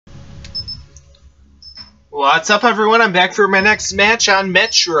What's up, everyone? I'm back for my next match on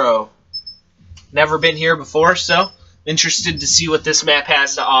Metro. Never been here before, so interested to see what this map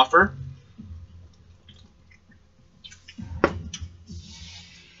has to offer.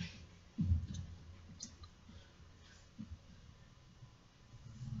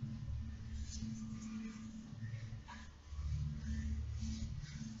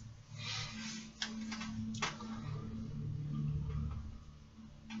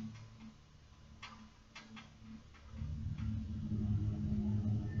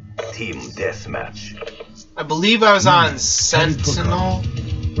 Team deathmatch. I believe I was on Sentinel.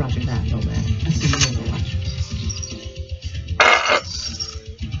 Roger that, Nolan. I see you Overwatch.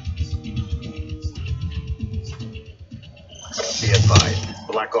 Be advised,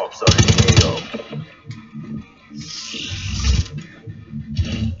 Black Ops are in AO.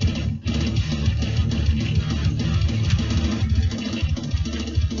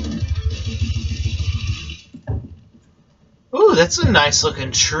 Ooh, that's a nice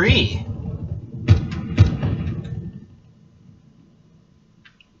looking tree.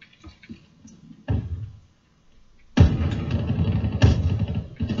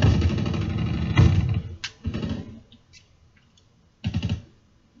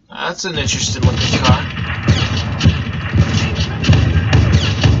 That's an interesting looking car.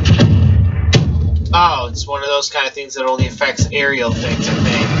 Oh, it's one of those kind of things that only affects aerial things, I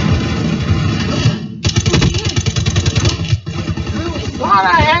think. Thought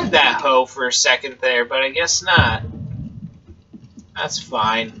I had that hoe for a second there, but I guess not. That's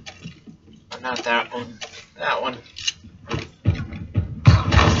fine. But not that one. That one.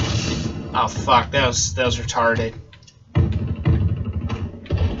 Oh fuck, that was retarded.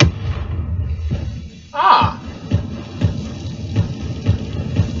 Ah.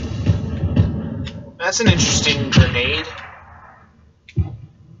 That's an interesting grenade.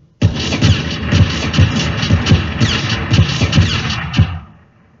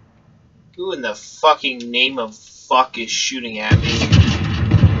 Who in the fucking name of fuck is shooting at me?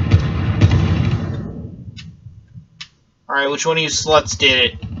 Alright, which one of you sluts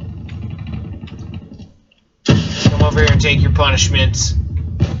did it? Come over here and take your punishments.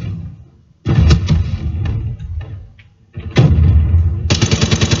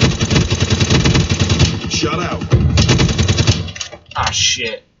 Shut out. Ah,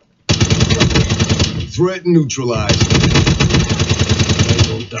 shit. Threat neutralized.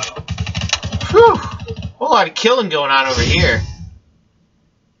 Go down. Whew! Whole lot of killing going on over here.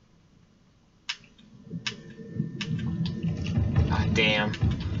 Ah, damn.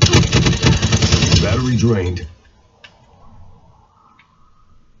 Battery drained.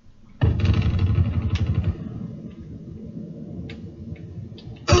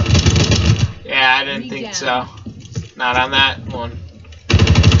 Yeah, I didn't think so. Not on that one.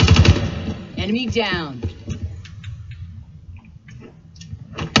 Enemy down.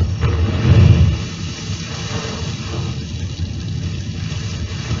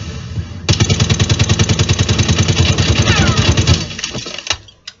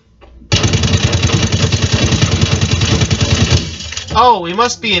 Oh, we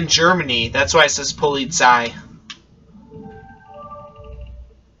must be in Germany. That's why it says Polizei.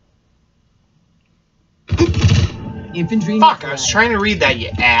 Infantry. Fuck, I was trying to read that, you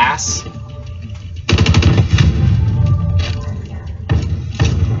ass.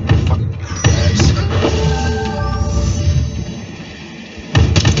 Fucking Christ.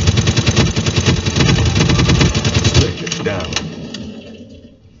 Stick it down.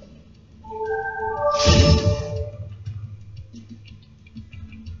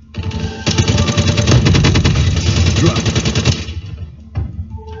 Drop.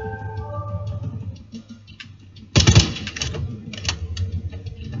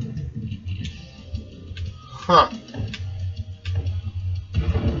 Huh.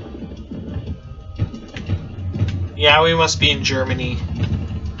 Yeah, we must be in Germany.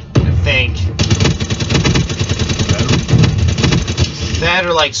 I think. That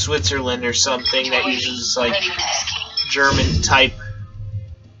or like Switzerland or something that uses like German type.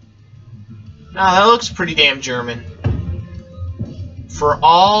 No, that looks pretty damn German. For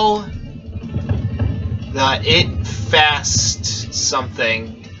all the it fast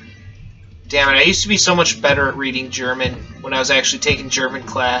something. Damn it, I used to be so much better at reading German when I was actually taking German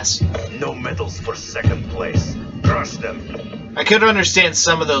class. No medals for second place. Crush them. I could understand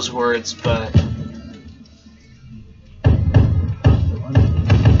some of those words, but...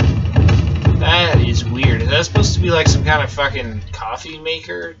 That is weird. Is that supposed to be like some kind of fucking coffee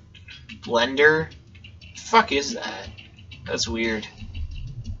maker? Blender? The fuck is that? That's weird.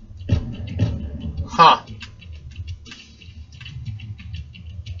 Huh.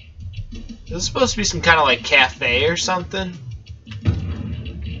 this supposed to be some kind of like cafe or something?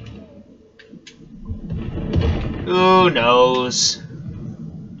 Who knows?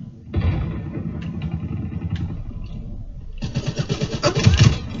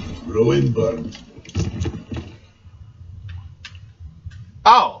 Throw in button.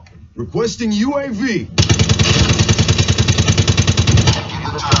 Oh. Requesting UAV.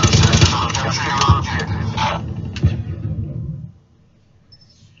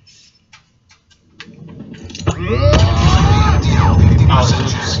 Oh,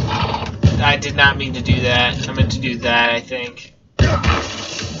 oops. I did not mean to do that. I meant to do that, I think.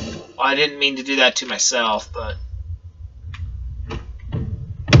 Well, I didn't mean to do that to myself, but...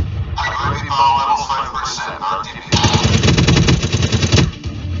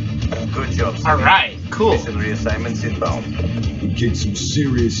 Good job. Alright, cool. Mission reassignments inbound. We kicked some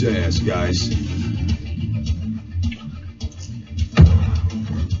serious ass, guys.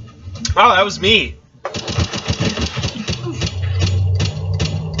 Oh, that was me.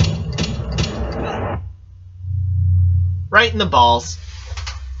 Right in the balls.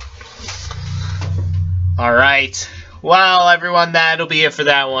 Alright. Well, everyone, that'll be it for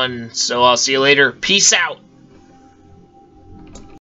that one. So I'll see you later. Peace out.